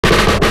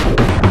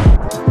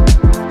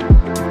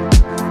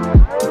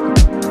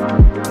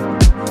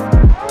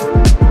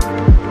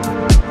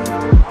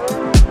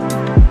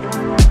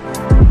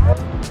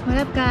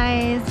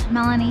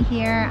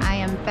here. I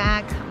am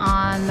back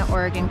on the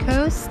Oregon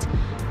coast.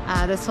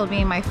 This will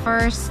be my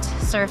first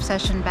surf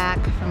session back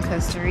from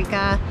Costa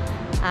Rica,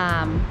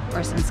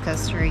 or since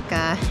Costa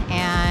Rica,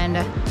 and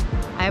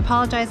I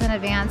apologize in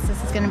advance.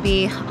 This is going to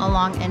be a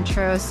long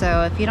intro,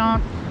 so if you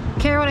don't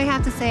care what I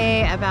have to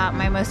say about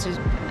my most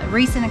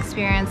recent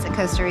experience in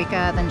Costa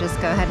Rica, then just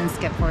go ahead and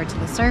skip forward to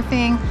the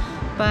surfing.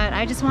 But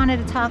I just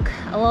wanted to talk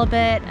a little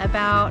bit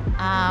about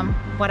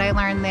what I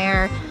learned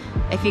there.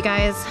 If you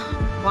guys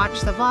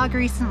watched the vlog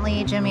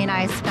recently, Jimmy and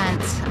I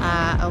spent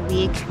a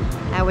week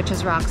at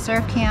Witches Rock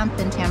Surf Camp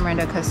in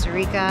Tamarindo, Costa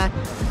Rica,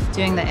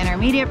 doing the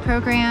intermediate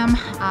program,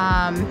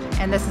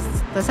 and this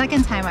is the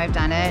second time I've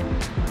done it.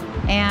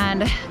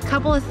 And a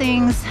couple of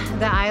things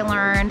that I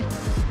learned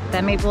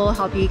that maybe will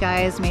help you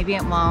guys, maybe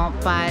it won't,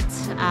 but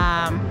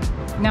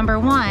number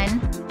one,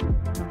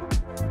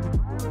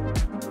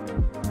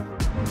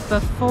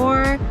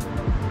 before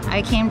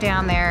I came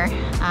down there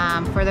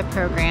for the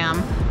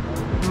program,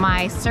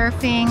 my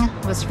surfing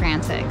was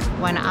frantic.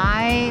 When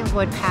I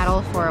would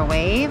paddle for a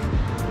wave,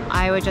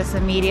 I would just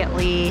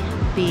immediately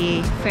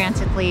be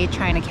frantically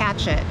trying to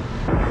catch it.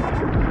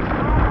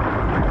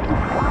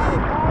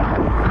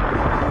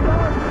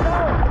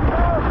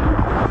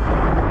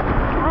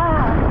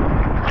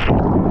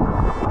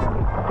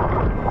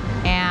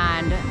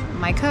 And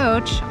my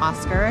coach,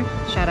 Oscar,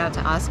 shout out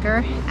to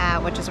Oscar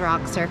at Witches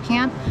Rock Surf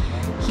Camp,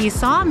 he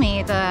saw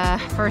me the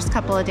first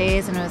couple of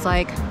days and was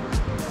like,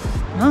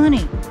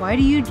 "Melanie, why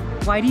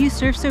do you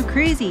surf so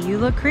crazy? You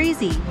look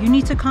crazy. You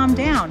need to calm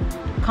down.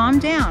 Calm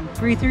down.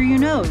 Breathe through your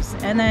nose,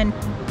 and then,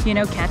 you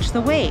know, catch the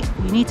wave.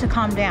 You need to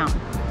calm down."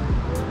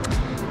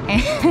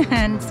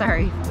 And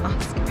sorry,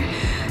 Oscar.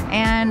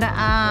 And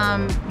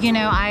you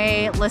know,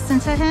 I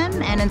listened to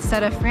him, and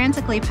instead of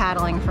frantically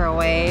paddling for a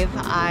wave,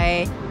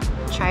 I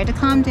tried to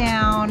calm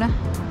down,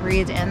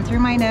 breathe in through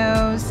my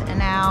nose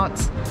and out,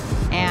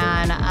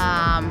 and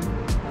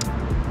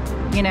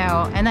you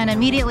know, and then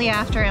immediately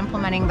after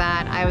implementing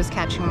that, I was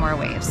catching more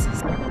waves.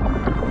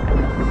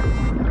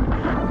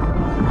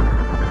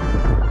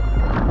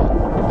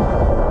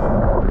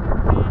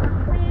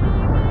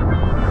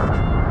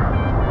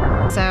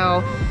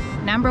 So,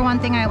 number one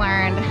thing I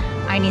learned,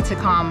 I need to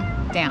calm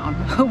down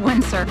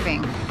when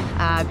surfing.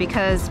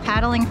 Because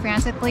paddling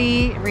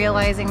frantically,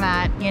 realizing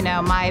that, you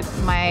know, my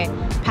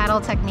paddle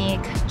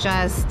technique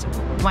just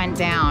went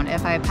down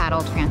if I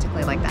paddled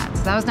frantically like that.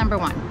 So that was number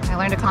one. I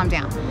learned to calm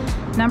down.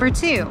 Number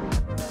two,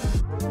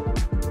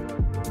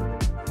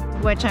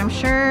 which I'm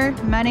sure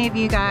many of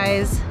you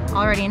guys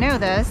already know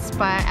this,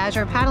 but as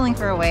you're paddling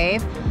for a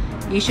wave,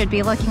 you should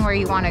be looking where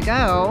you want to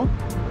go.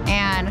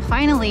 And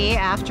finally,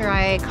 after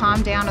I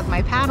calmed down with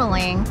my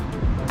paddling,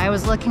 I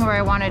was looking where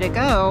I wanted to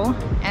go,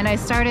 and I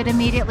started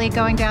immediately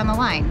going down the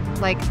line,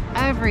 like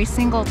every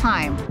single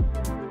time.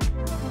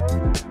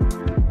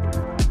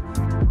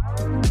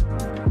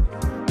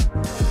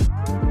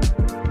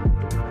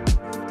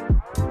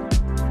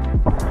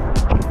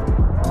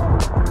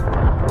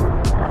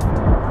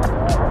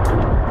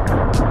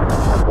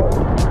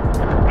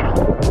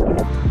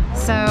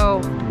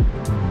 So,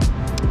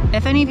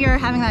 if any of you are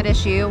having that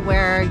issue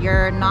where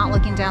you're not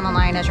looking down the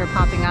line as you're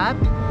popping up,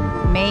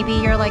 maybe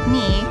you're like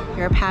me,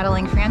 you're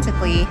paddling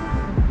frantically,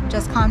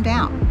 just calm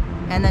down,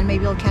 and then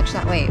maybe you'll catch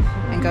that wave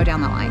and go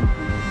down the line.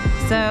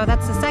 So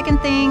that's the second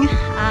thing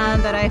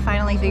that I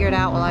finally figured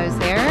out while I was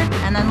there.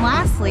 And then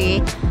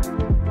lastly,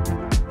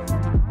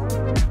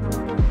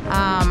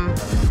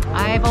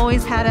 I've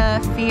always had a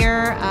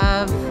fear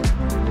of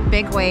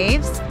big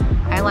waves.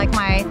 I like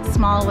my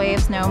small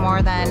waves no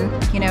more than,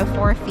 you know,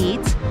 4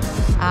 feet.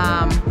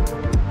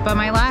 But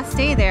my last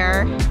day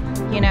there,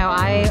 you know,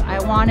 I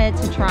wanted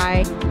to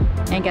try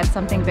and get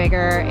something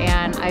bigger,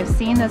 and I've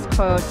seen this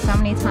quote so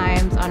many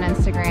times on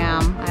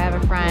Instagram. I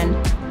have a friend,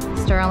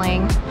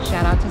 Sterling,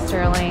 shout out to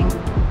Sterling,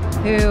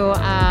 who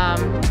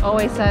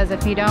always says,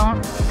 if you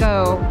don't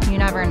go, you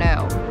never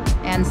know.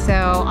 And so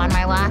on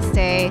my last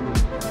day,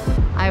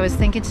 I was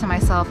thinking to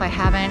myself, I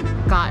haven't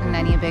gotten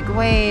any big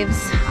waves.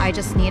 I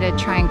just need to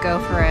try and go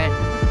for it,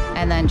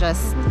 and then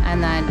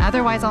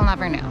otherwise I'll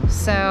never know.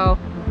 So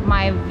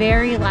my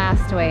very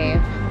last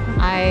wave,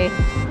 I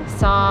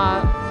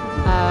saw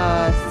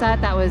a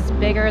set that was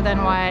bigger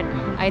than what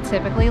I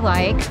typically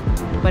like,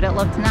 but it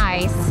looked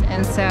nice.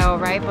 And so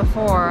right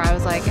before, I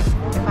was like,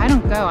 if I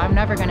don't go, I'm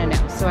never gonna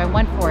know. So I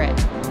went for it,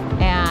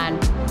 and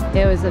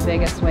it was the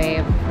biggest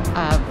wave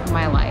of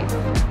my life.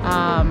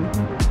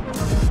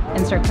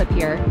 Insert clip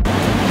here.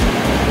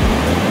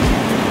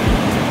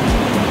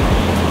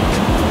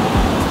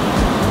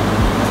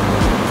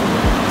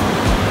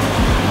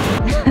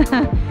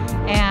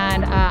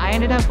 And I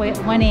ended up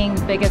winning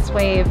biggest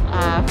wave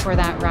for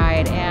that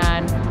ride,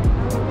 and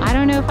I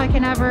don't know if I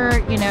can ever,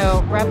 you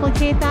know,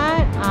 replicate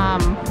that.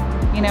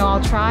 You know,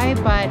 I'll try,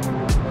 but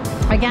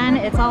again,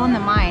 it's all in the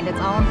mind. It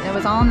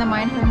was all in the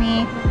mind for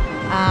me.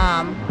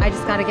 I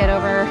just got to get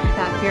over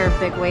that fear of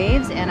big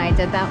waves, and I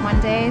did that one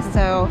day.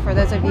 So for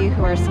those of you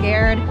who are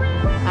scared,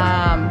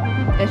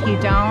 if you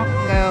don't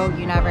go,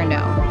 you never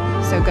know.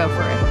 So go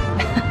for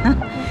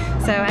it.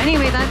 So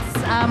anyway,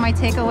 that's my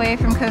takeaway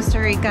from Costa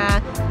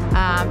Rica.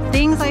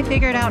 Things I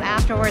figured out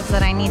afterwards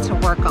that I need to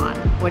work on,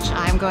 which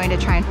I'm going to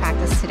try and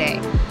practice today.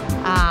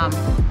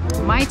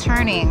 My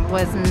turning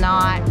was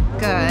not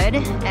good,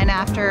 and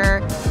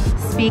after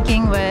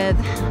speaking with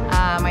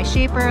my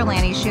shaper,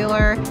 Lanny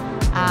Schuler,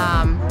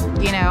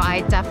 you know,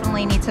 I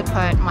definitely need to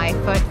put my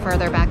foot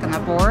further back on the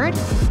board.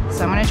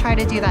 So I'm gonna try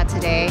to do that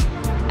today.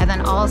 And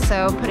then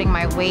also putting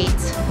my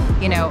weight,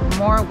 you know,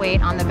 more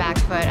weight on the back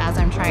foot as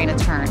I'm trying to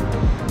turn.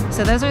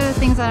 So those are the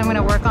things that I'm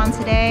gonna work on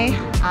today.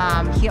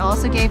 He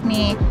also gave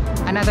me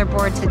another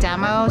board to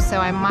demo, so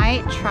I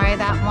might try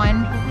that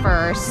one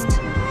first.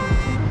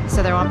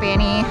 So there won't be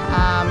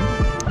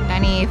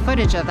any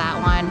footage of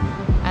that one.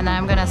 And then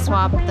I'm gonna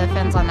swap the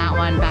fins on that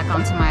one back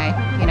onto my,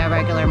 you know,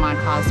 regular Mod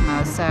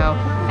Cosmo. So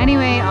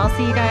anyway, I'll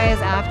see you guys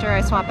after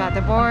I swap out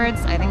the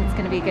boards. I think it's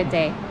gonna be a good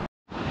day.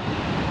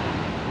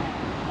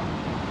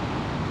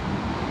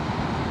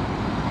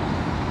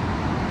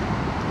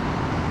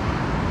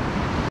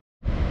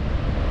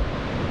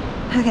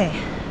 Okay,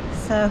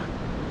 so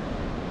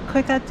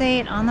quick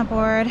update on the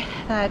board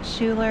that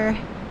Schuler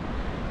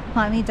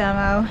let me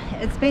demo.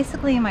 It's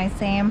basically my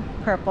same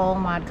purple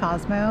Mod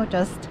Cosmo,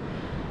 just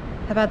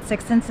about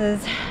 6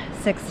 inches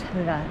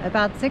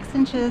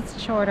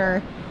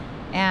shorter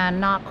and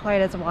not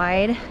quite as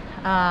wide.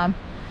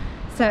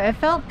 So it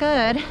felt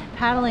good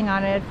paddling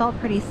on it. It felt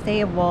pretty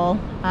stable,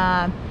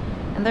 and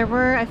there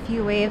were a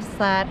few waves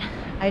that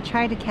I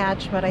tried to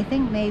catch, but I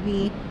think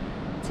maybe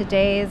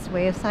today's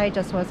wave side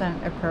just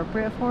wasn't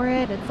appropriate for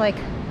it. It's like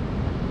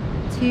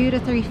 2 to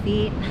 3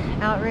 feet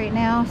out right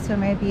now, so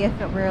maybe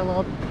if it were a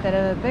little bit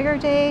of a bigger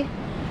day,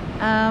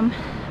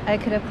 I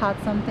could have caught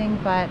something,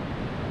 but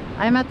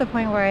I'm at the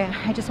point where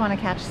I just want to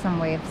catch some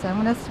waves. So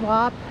I'm going to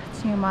swap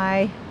to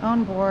my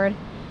own board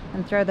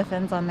and throw the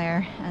fins on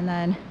there, and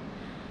then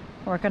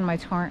work on my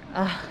turn.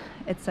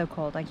 It's so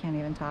cold, I can't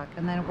even talk.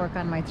 And then work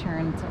on my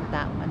turns with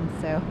that one.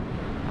 So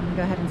I'm gonna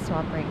go ahead and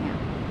swap right now.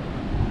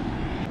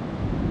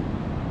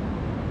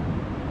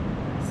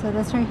 So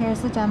this right here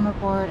is the demo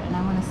board, and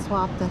I'm gonna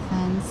swap the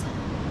fins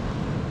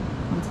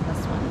into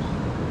this one.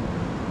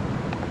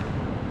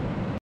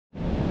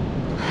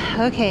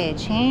 Okay,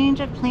 change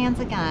of plans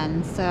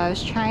again. So I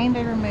was trying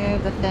to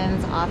remove the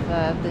fins off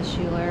of the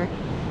Schuler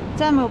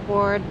demo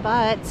board,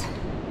 but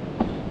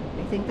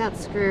I think that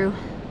screw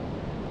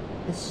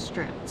is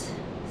stripped.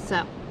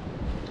 So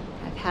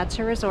I've had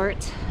to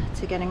resort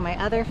to getting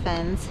my other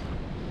fins,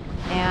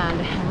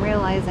 and I'm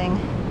realizing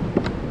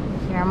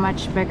they're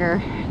much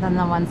bigger than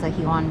the ones that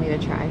he wanted me to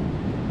try.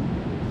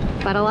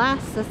 But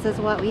alas, this is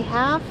what we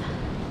have.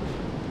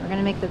 We're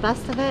gonna make the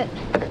best of it,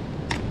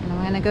 and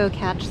I'm gonna go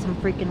catch some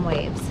freaking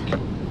waves.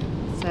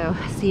 So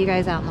see you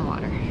guys out in the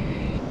water.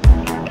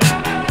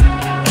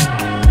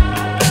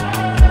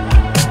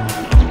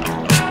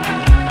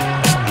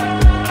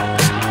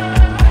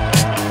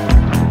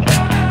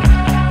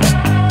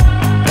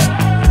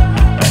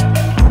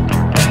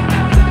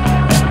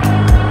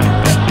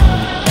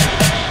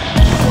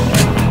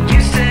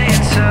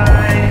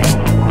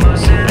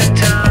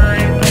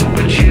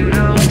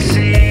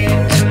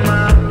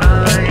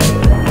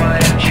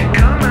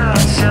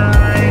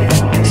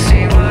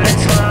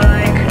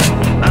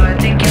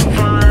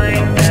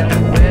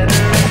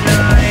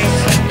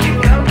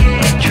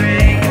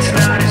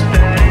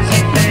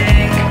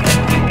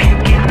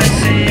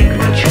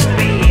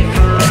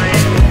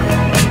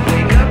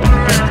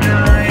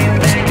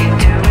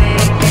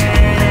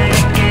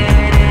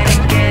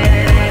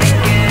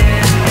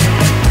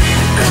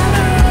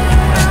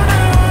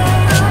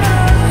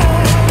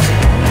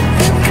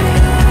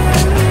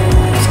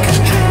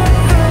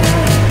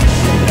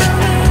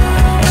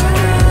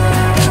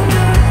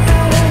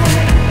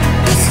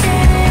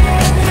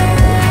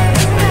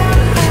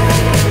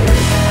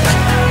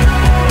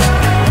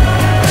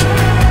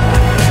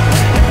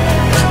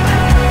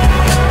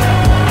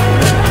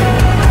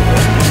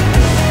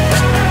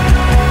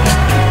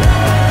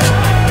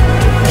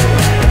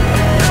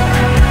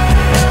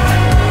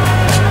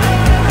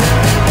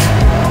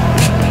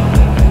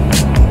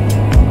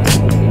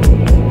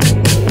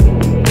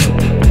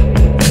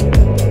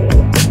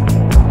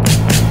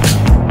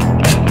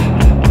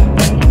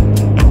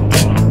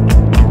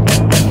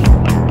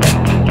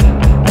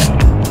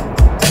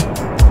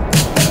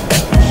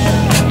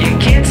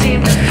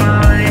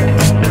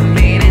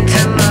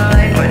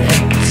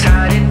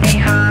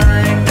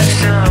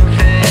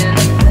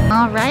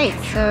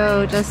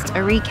 Just a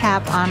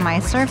recap on my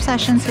surf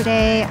session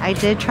today. I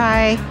did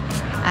try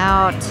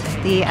out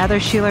the other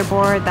Schuler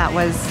board that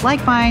was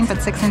like mine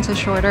but 6 inches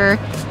shorter.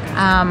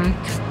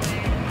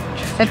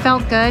 It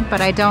felt good, but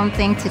I don't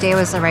think today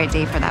was the right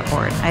day for that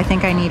board. I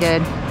think I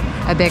needed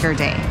a bigger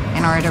day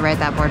in order to ride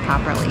that board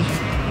properly.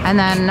 And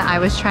then I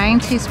was trying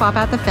to swap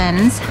out the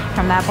fins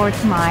from that board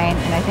to mine,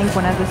 and I think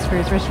one of the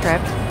screws were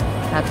stripped.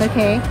 That's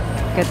okay.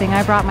 Good thing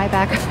I brought my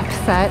backup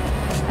set.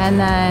 And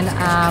then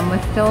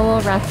was still a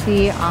little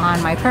rusty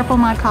on my purple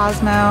Mod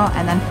Cosmo,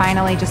 and then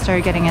finally just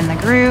started getting in the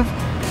groove.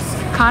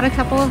 Caught a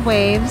couple of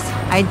waves.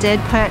 I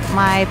did put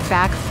my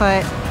back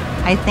foot,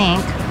 I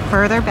think,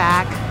 further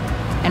back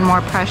and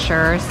more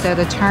pressure, so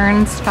the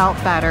turns felt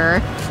better.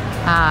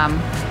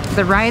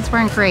 The rides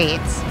weren't great,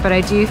 but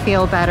I do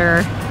feel better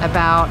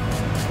about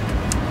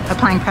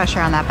applying pressure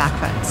on that back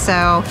foot.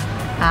 So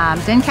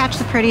didn't catch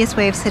the prettiest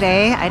waves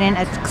today. I didn't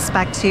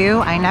expect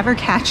to. I never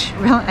catch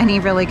any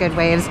really good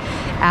waves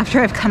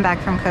after I've come back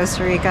from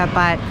Costa Rica,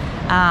 but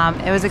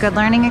it was a good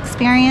learning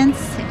experience,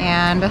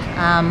 and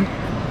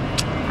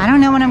I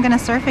don't know when I'm gonna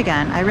surf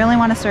again. I really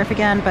want to surf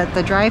again, but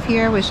the drive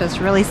here was just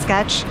really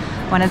sketch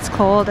when it's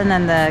cold and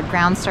then the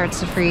ground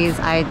starts to freeze.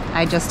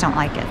 I just don't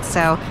like it.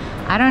 So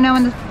I don't know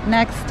when the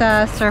next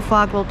surf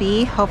vlog will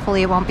be.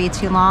 Hopefully it won't be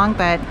too long,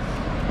 but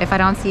if I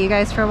don't see you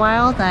guys for a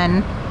while,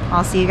 then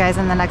I'll see you guys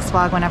in the next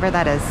vlog whenever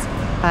that is.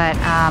 But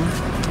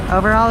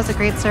overall, it was a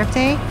great surf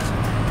day.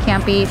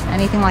 Can't beat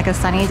anything like a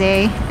sunny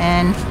day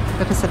in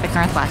the Pacific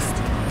Northwest.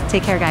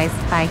 Take care, guys.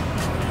 Bye.